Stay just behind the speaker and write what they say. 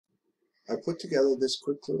I put together this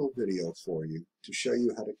quick little video for you to show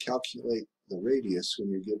you how to calculate the radius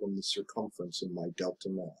when you're given the circumference in my delta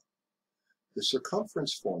math. The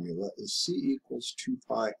circumference formula is c equals 2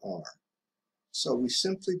 pi r. So we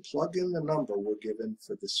simply plug in the number we're given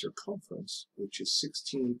for the circumference, which is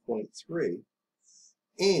 16.3,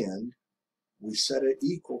 and we set it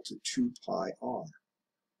equal to 2 pi r.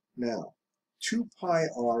 Now, 2 pi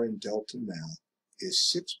r in delta math is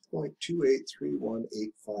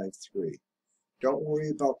 6.2831853. Don't worry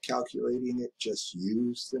about calculating it, just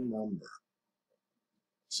use the number.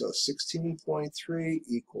 So 16.3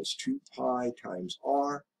 equals 2 pi times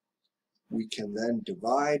r. We can then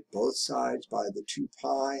divide both sides by the 2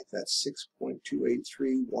 pi, that's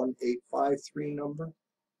 6.2831853 number,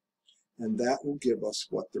 and that will give us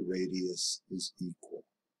what the radius is equal.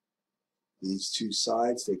 These two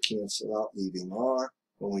sides, they cancel out, leaving r.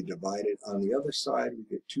 When we divide it on the other side, we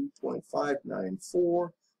get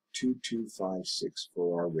 2.5942256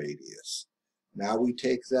 for our radius. Now we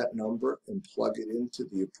take that number and plug it into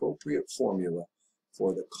the appropriate formula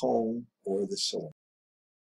for the cone or the cylinder.